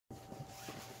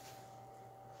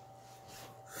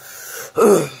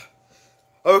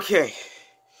Okay,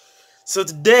 so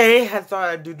today I thought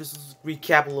I'd do this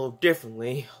recap a little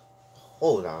differently.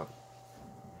 Hold on.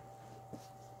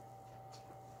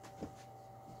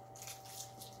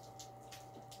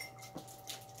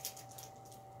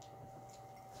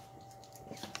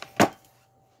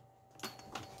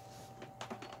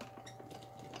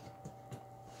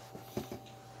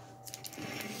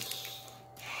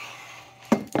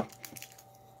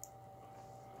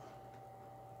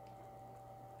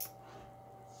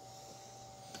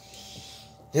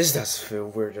 This doesn't feel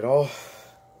weird at all.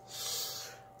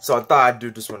 So I thought I'd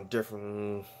do this one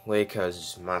differently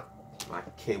because my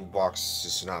cable box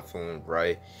is not feeling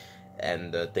right.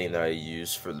 And the thing that I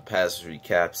use for the past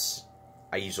recaps,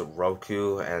 I use a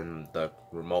Roku and the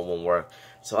remote won't work.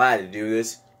 So I had to do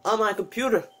this on my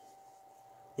computer.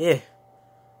 Yeah.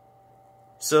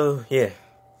 So, yeah.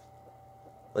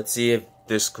 Let's see if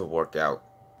this could work out.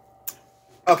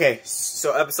 Okay,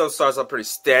 so episode starts off pretty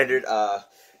standard.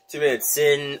 2 minutes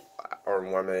in, or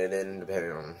 1 minute in,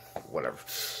 depending on whatever.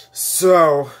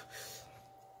 So,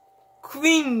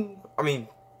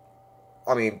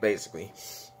 basically,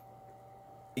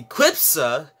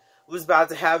 Eclipsa was about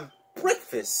to have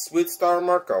breakfast with Star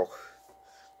Marco.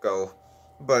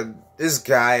 But this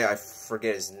guy, I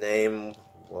forget his name.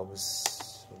 What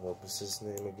was his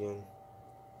name again?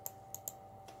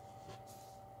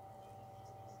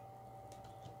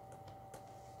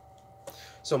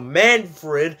 So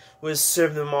Manfred was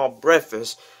serving them all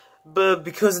breakfast, but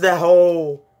because of that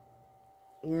whole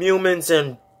humans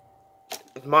and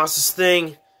monsters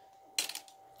thing,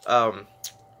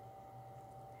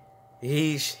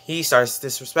 he starts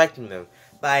disrespecting them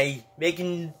by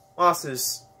making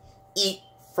monsters eat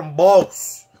from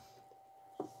bowls.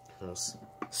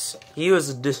 He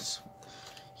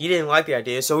didn't like the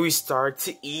idea, so he started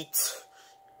to eat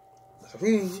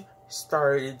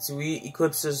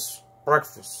Eclipse's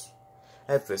breakfast.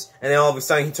 And then all of a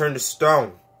sudden he turned to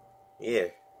stone. Yeah.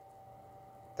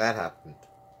 That happened.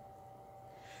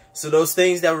 So those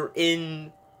things that were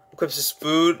in Eclipse's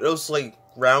food, those like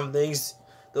round things,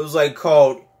 those like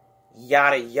called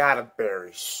yada yada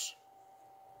berries.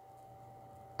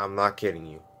 I'm not kidding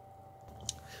you.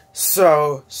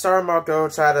 So Star Marco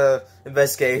tried to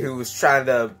investigate who was trying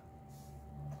to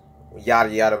yada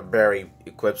yada berry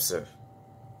Eclipse.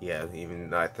 Yeah,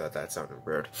 even I thought that sounded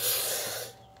weird.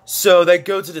 So they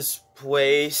go to this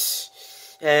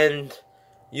place, and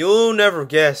you'll never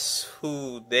guess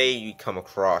who they come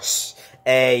across.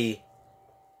 A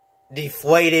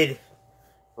deflated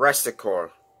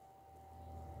Resticor.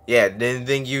 Yeah, didn't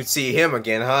think you'd see him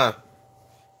again, huh?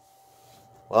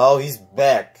 Well, he's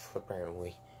back,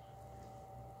 apparently.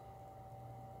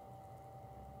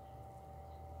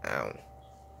 Ow.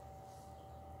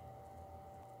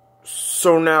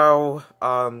 So now,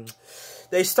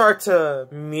 they start to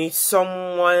meet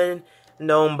someone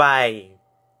known by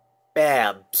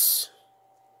Babs.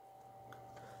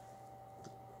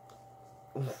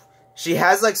 She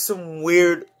has like some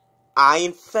weird eye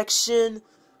infection.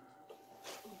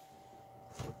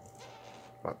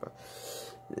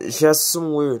 She has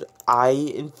some weird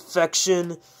eye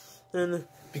infection, and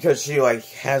because she like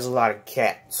has a lot of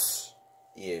cats.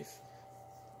 Yeah.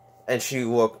 And she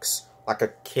looks like a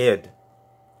kid.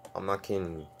 I'm not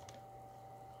kidding you.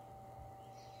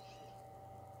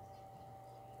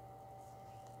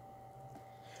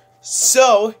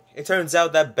 So, it turns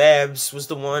out that Babs was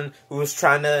the one who was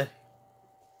trying to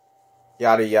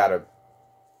yada yada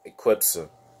Eclipse her.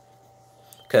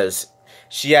 Because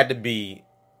she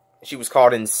was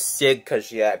called in sick because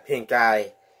she had pink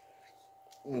eye,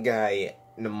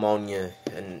 pneumonia,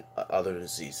 and other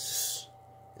diseases.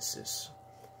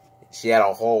 She had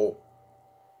a whole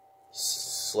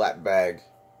slap bag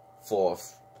full of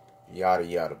yada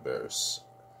yada bears.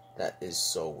 That is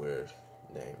so weird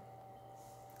name.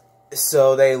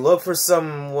 So they look for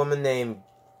some woman named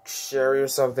Sherry or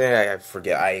something. I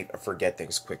forget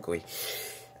things quickly.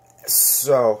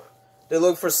 So they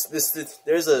look for this.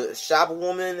 There's a shop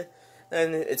woman,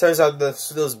 and it turns out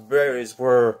those berries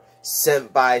were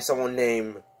sent by someone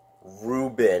named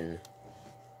Ruben.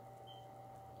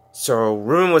 So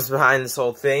Ruben was behind this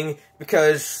whole thing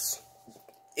because,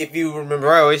 if you remember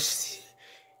rightly,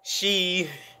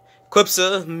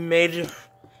 Eclipsa made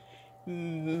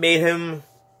him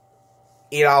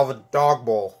eat out of a dog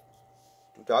bowl.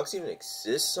 Do dogs even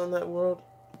exist on that world?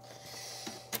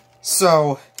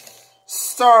 So,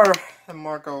 Star and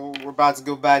Marco were about to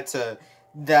go back to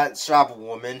that shop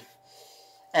woman,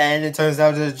 and it turns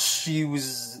out that she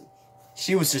was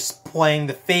just playing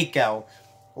the fake out,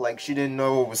 like she didn't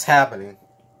know what was happening.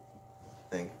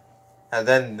 And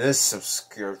then this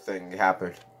obscure thing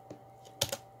happened.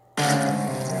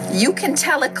 You can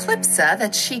tell Eclipsa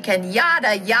that she can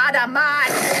yada yada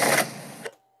my...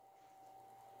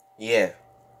 Yeah,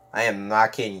 I am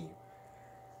not kidding you.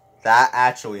 That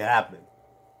actually happened.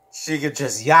 She could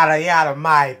just yada yada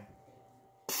my...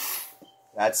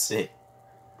 That's it.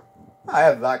 I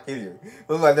am not kidding you. It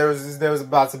looked like there was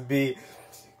about to be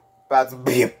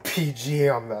a PG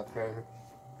on that thing.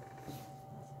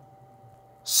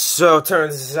 So it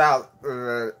turns out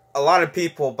a lot of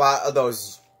people bought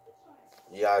those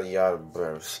yada yada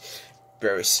berries.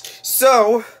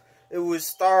 So it was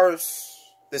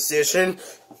Star's decision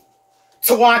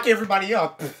to lock everybody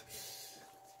up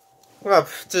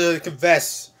to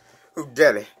confess who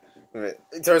did it.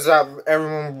 It turns out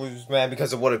everyone was mad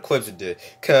because of what Eclipsa did.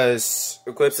 Because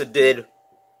Eclipsa did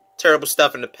terrible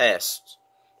stuff in the past.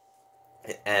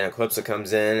 And Eclipsa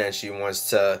comes in and she wants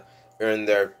to earn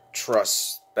their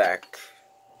trust back.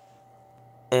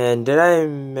 And did I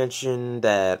mention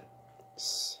that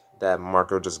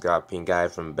Marco just got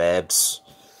pink-eyed from Babs?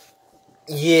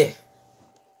 Yeah.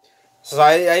 So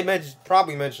I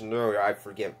probably mentioned earlier, I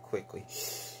forget quickly.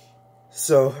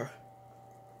 So...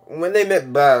 when they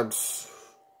met Babs,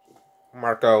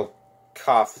 Marco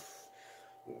coughed.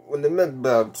 When they met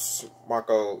Babs,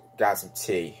 Marco got some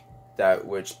tea,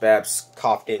 which Babs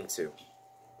coughed into.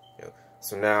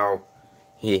 So now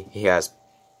he has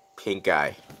pink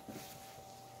eye.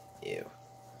 Ew.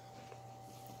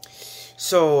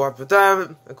 So after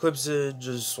that, Eclipsa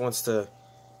just wants to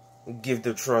give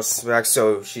the trust back,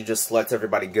 so she just lets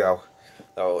everybody go.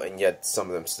 Oh, and yet some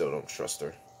of them still don't trust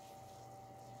her.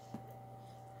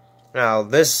 Now,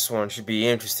 this one should be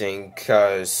interesting,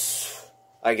 because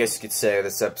I guess you could say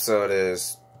this episode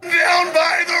is... down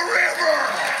by the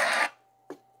river!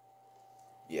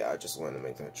 Yeah, I just wanted to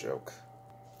make that joke.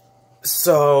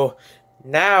 So,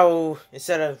 now,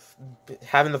 instead of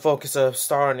having the focus of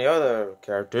Star and the other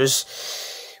characters,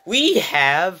 we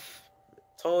have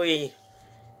totally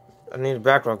unneeded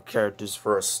background characters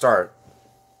for a start.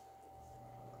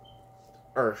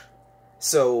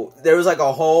 So, there was like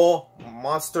a whole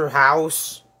monster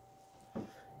house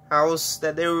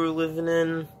that they were living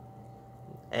in,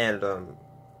 and,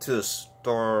 to the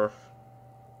store,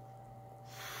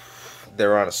 they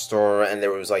were on a store, and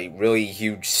there was like really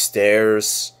huge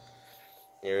stairs.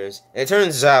 It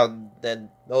turns out that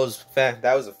that was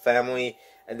a family,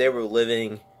 and they were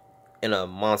living in a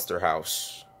monster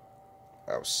house,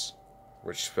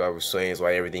 which I was saying is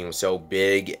why everything was so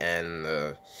big,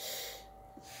 and,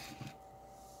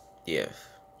 yeah.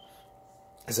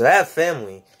 So that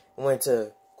family went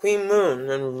to Queen Moon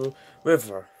and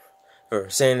River,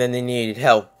 saying that they needed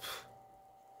help.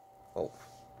 Oh,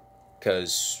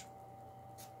 because,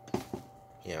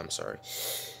 yeah, I'm sorry.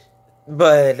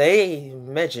 But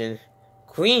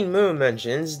Queen Moon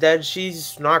mentions that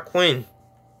she's not queen.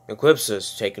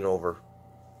 Eclipsa's taken over.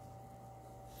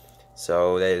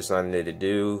 So there's nothing to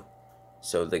do,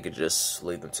 so they could just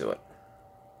leave them to it.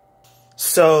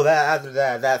 So after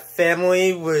that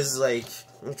family was like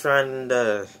trying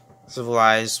to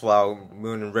civilize, while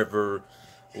Moon and River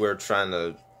were trying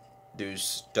to do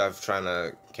stuff, trying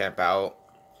to camp out.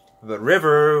 But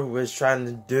River was trying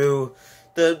to do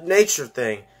the nature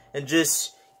thing and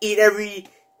just eat every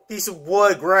piece of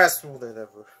wood, grass,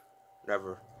 whatever.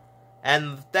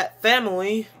 And that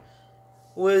family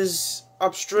was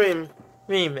upstream,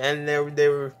 and they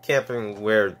were camping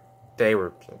where they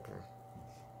were camping.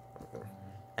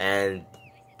 And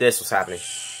this was happening.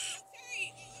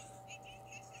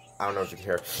 I don't know if you can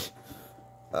hear.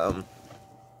 Get off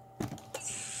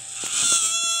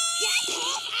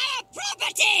our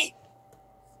property!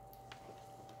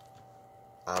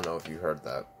 I don't know if you heard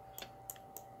that.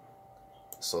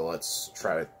 So let's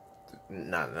try to...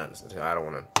 Not I don't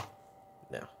want to...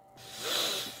 No.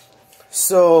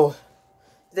 So,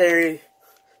 the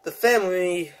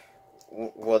family...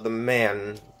 Well, the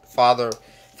man, father...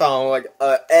 found like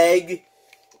an egg,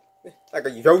 like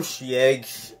a Yoshi egg,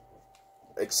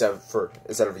 except for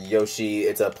instead of a Yoshi,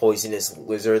 it's a poisonous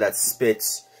lizard that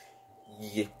spits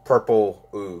purple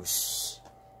ooze.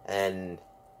 And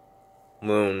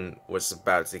Moon was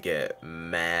about to get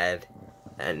mad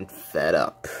and fed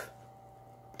up.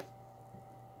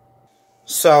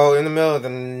 So in the middle of the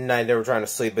night, they were trying to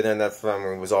sleep, but then that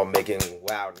family was all making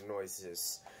loud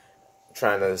noises,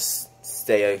 trying to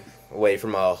stay away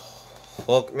from a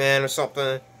Hulkman or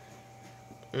something.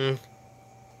 And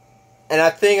I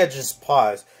think I just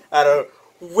paused at a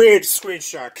weird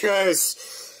screenshot,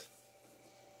 cause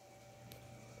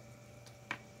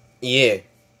yeah,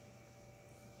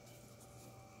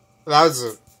 that was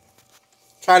a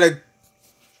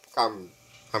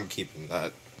I'm keeping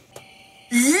that.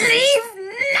 Leave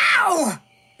now!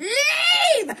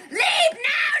 Leave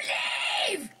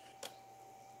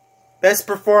Best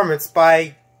performance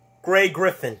by Gray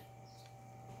Griffin.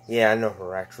 Yeah, I know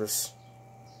her, actress.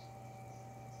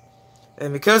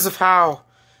 And because of how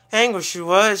angry she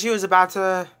was about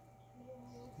to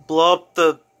blow up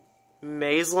the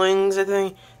Maislings, I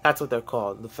think. That's what they're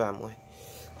called, the family.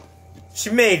 She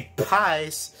made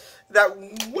pies that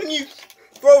when you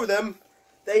throw them,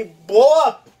 they blow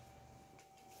up.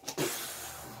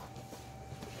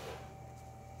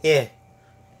 Yeah.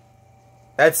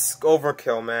 That's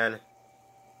overkill, man.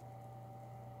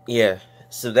 Yeah.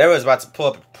 So they was about to pull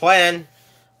up a plan,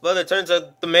 but it turns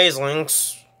out the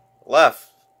Maislings left.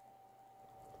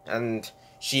 And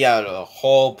she had a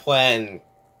whole plan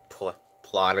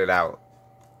plotted out.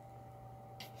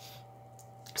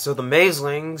 So the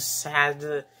Maislings had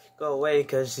to go away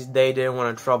because they didn't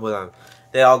want to trouble them.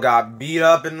 They all got beat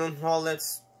up and all that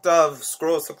stuff.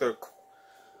 Squirrels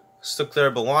took their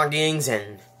belongings,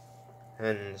 and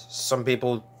some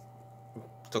people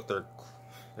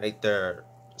ate their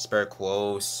spare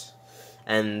clothes,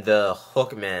 and the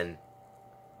hookman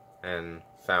and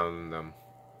found them.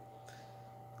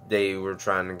 They were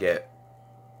trying to get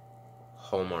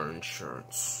homeowner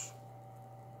insurance.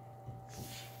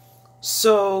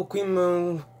 So Queen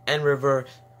Moon and River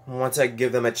want to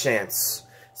give them a chance.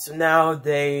 So now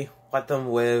they let them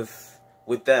live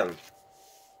with them.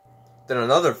 Then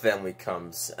another family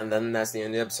comes, and then that's the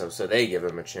end of the episode, so they give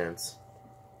them a chance.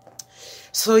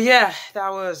 So yeah, that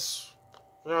was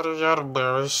Yada Yada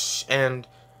Bears and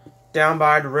Down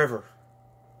by the River.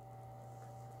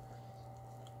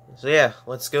 So yeah,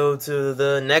 let's go to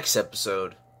the next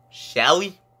episode, shall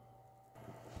we?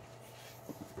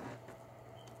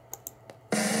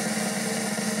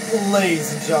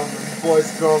 Ladies and gentlemen,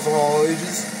 boys and girls of all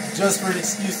ages, just for an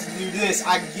excuse to do this,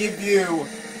 I give you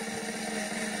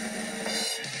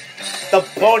the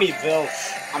Ponyhead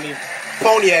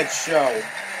Show.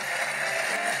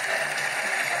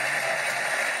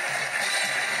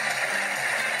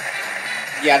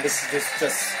 Yeah, this is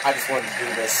just I just wanted to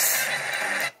do this.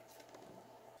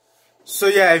 So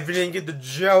yeah, if you didn't get the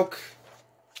joke,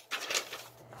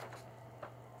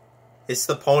 it's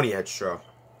the Ponyhead Show.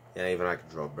 Yeah, even I can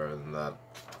draw better than that.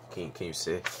 Can you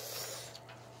see?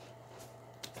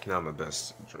 Not my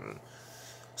best drawing.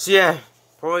 So yeah,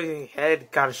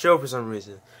 Ponyhead got a show for some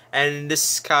reason, and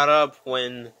this caught up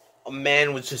when a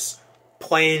man was just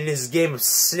playing his game of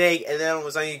Snake, and then all of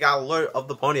a sudden he got alert of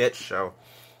the Ponyhead Show,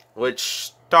 which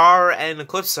Star and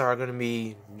Eclipse are going to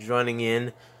be joining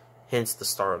in. Hence the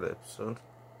start of the episode.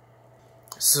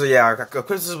 So yeah,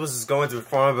 Eclipse was going to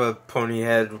perform, but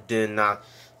Ponyhead did not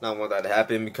want that to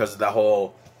happen because of that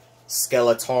whole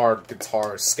Skeletor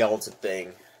guitar skeleton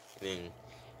thing.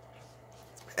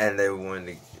 And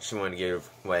she wanted to get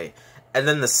away. And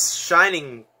then the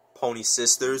Shining Pony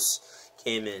sisters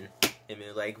came in and they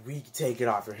were like, we can take it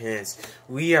off your hands.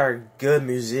 We are good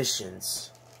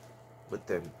musicians. With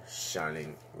them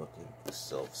shining looking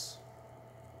selves.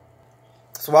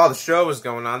 So while the show was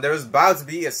going on, there was about to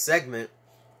be a segment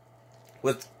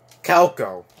with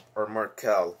Calco, or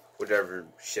Markel, whatever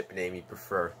ship name you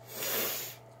prefer.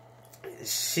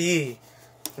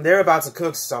 They're about to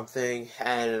cook something,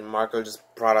 and Marco just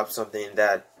brought up something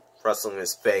that wrestling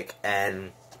is fake,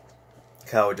 and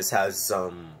Cal just has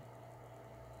some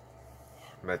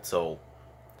mental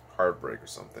heartbreak or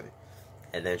something.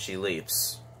 And then she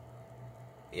leaves.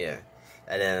 Yeah.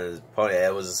 And then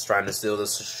Ponyhead was just trying to steal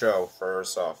this show for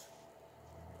herself.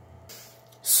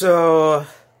 So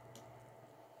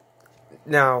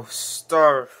now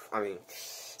so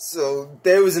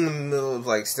they was in the middle of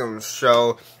like still the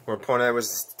show where Ponyhead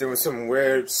was doing some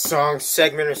weird song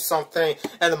segment or something,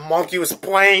 and the monkey was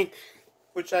playing,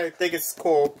 which I think is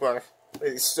cool, but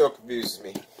it still confuses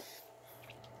me.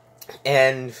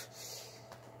 And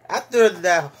after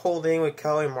that whole thing with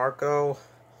Kelly and Marco,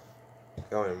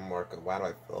 why do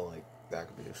I feel like that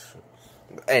could be a show?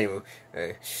 Anyway,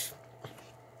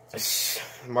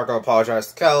 Marco apologized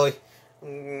to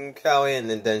Kelly, and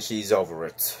then she's over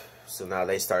it. So now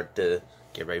they start to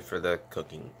get ready for the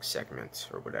cooking segment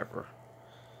or whatever.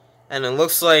 And it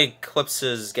looks like Eclipse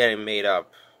is getting made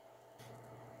up.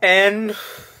 And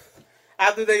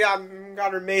after they got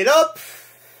her made up,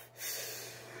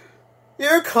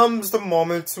 here comes the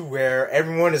moment to where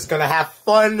everyone is gonna have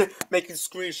fun making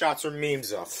screenshots or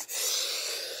memes of.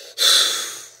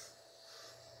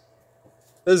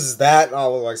 This is that.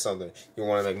 Oh, look like something you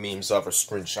want to make memes of or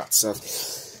screenshots of.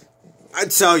 I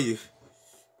tell you,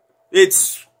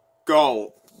 it's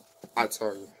gold. I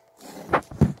tell you.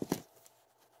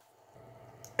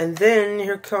 And then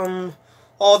here come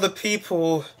all the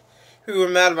people who were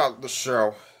mad about the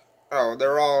show. Oh,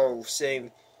 they're all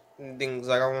saying things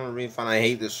like, I want to refund, I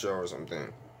hate this show or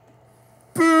something.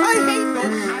 I hate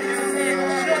those.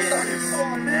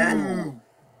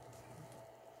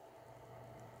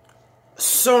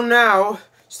 So now,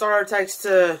 Star attacks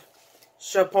to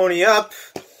shut Pony up.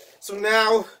 So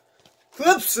now,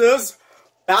 Eclipse's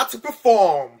about to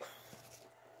perform.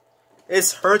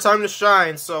 It's her time to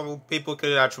shine, so people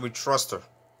could actually trust her.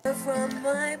 From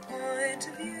my point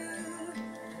of view,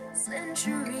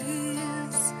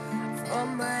 centuries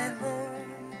from my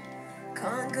home,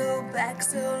 can't go back,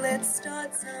 so let's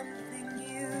start something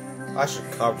new. I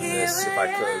should cover this if I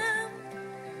could.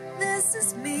 This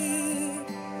is me,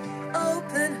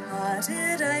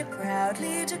 open-hearted, I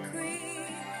proudly decree.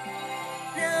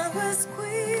 Now as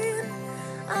queen,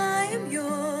 I am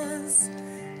yours.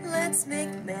 Let's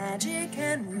make magic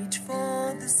and reach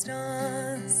for the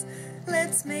stars.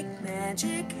 Let's make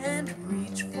magic and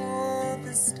reach for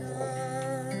the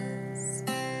stars.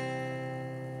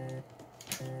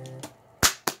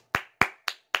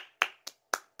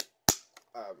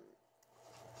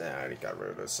 I already got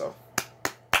rid of this, so.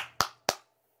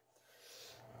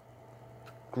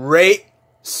 Great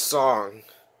song.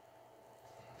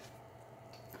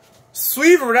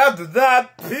 Sweet, but after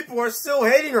that, people are still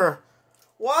hating her.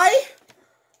 Why?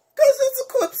 Because it's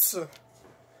Eclipse.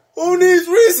 Who needs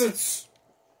reasons?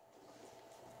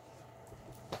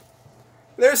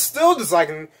 They're still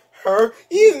disliking her.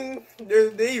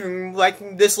 They're even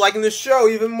disliking the show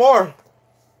even more.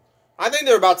 I think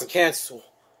they're about to cancel.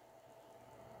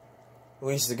 At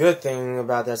least the good thing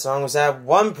about that song was that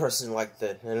one person liked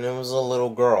it, and it was a little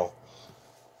girl.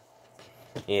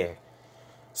 Yeah.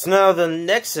 So now the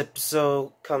next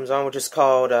episode comes on, which is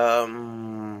called,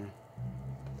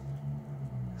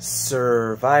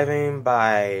 Surviving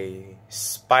by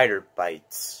Spider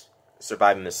Bites.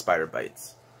 Surviving the Spider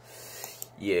Bites.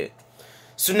 Yeah.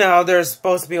 So now they're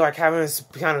supposed to be like having this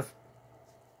kind of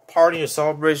party or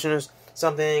celebration or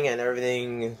something, and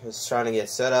everything is trying to get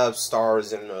set up.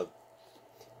 Stars in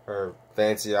her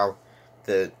fancy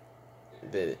outfit.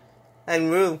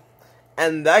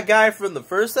 And that guy from the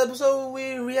first episode we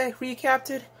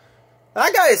recapped it,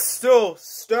 that guy is still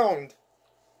stoned.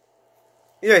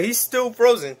 Yeah, he's still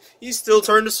frozen. He's still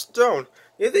turned to stone.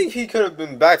 You think he could have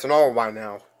been back to normal by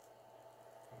now.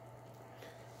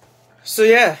 So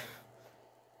yeah.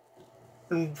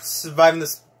 Surviving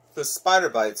the spider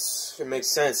bites. It makes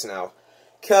sense now.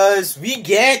 Because we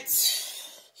get...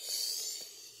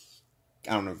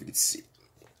 I don't know if you can see.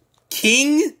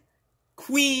 King,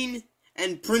 Queen,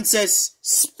 and Princess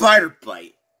Spider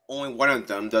Bite. Only one of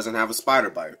them doesn't have a spider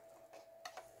bite.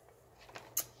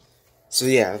 So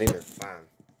yeah, I think they're fine.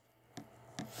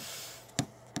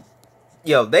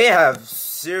 Yo, they have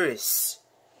serious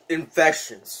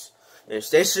infections.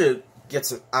 They should get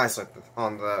some ice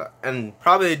on the... And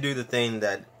probably do the thing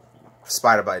that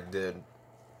Spider Bite did.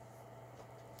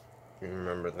 You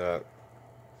remember that.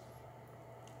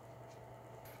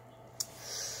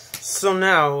 So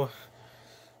now,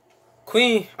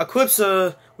 Queen Eclipse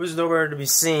was nowhere to be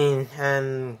seen,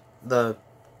 and the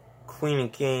Queen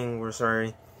and King were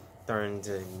starting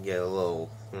to get a little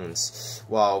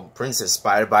while Princess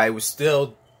Spider-Bite was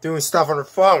still doing stuff on her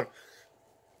phone.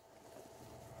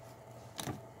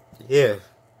 Yeah.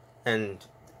 And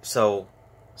so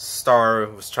Star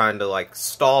was trying to like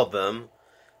stall them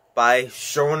by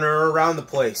showing her around the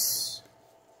place.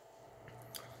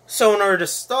 So in order to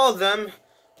stall them,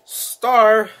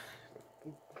 Star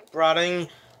brought in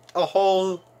a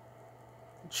whole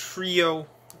trio,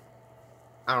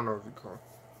 I don't know what you call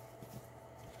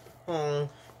it,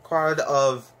 card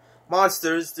of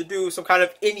monsters to do some kind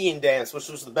of Indian dance, which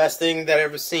was the best thing that I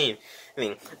ever seen. I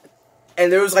mean, and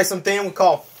there was like something we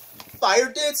call fire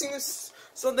dancing or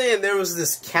something, and there was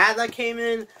this cat that came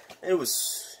in, and it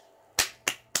was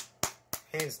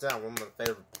hands down one of my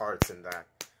favorite parts in that,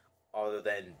 other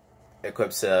than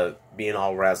Eclipse being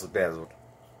all razzle-dazzled.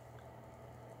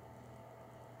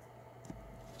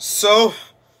 So,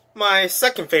 my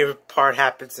second favorite part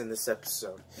happens in this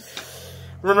episode.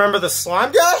 Remember the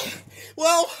slime guy?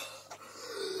 Well,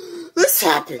 this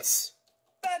happens.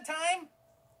 Bad time.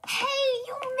 Hey,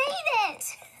 you made it!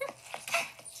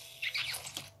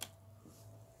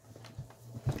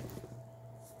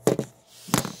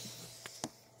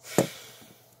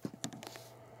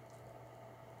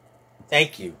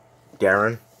 Thank you,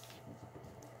 Darren.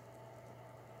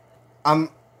 I'm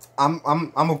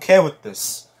okay with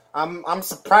this. I'm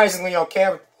surprisingly okay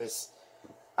with this.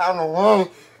 I don't know why,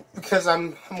 because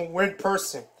I'm a weird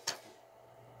person.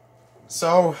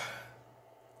 So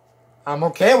I'm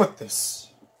okay with this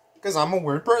because I'm a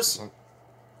weird person.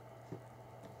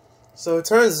 So it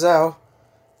turns out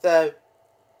that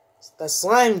that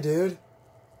slime dude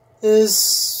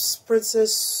is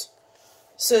Princess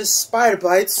says Spider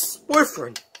Bite's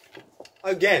boyfriend.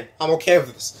 Again, I'm okay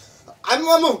with this.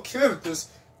 I'm okay with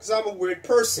this because I'm a weird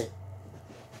person.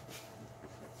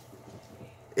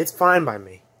 It's fine by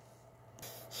me.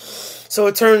 So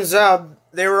it turns out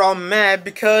they were all mad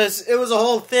because it was a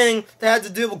whole thing that had to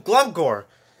do with glove gore.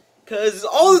 Because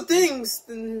all the things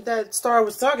that Star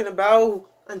was talking about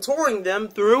and touring them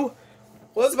through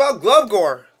was about glove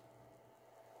gore.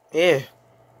 Yeah.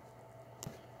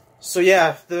 So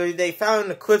yeah, they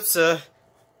found Eclipsa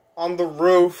on the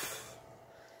roof,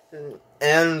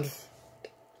 and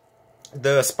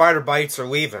the Spider Bites are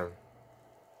leaving.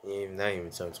 That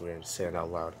even sounds weird to say it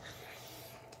out loud.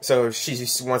 So she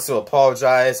wants to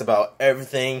apologize about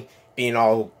everything being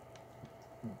all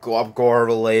glove gore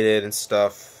related and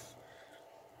stuff.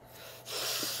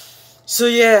 So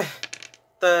yeah,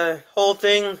 the whole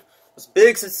thing was a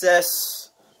big success,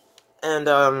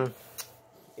 and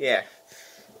yeah.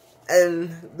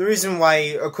 And the reason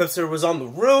why Eclipsa was on the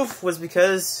roof was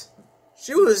because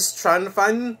she was trying to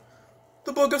find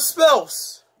the Book of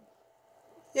Spells.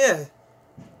 Yeah.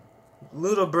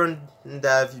 Ludo burned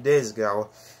that a few days ago,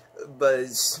 but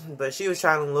she was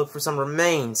trying to look for some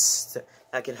remains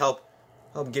that could help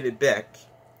get it back.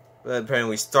 But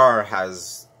apparently Star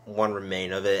has one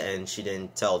remain of it, and she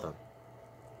didn't tell them.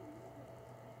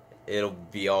 It'll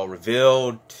be all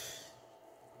revealed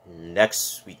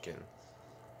next weekend.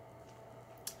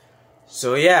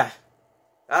 So yeah,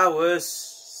 that was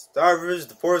Star vs.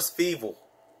 the Force of Evil.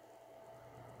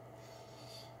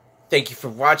 Thank you for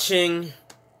watching,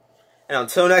 and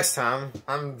until next time,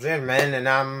 I'm Jim Man, and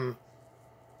I'm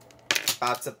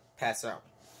about to pass out.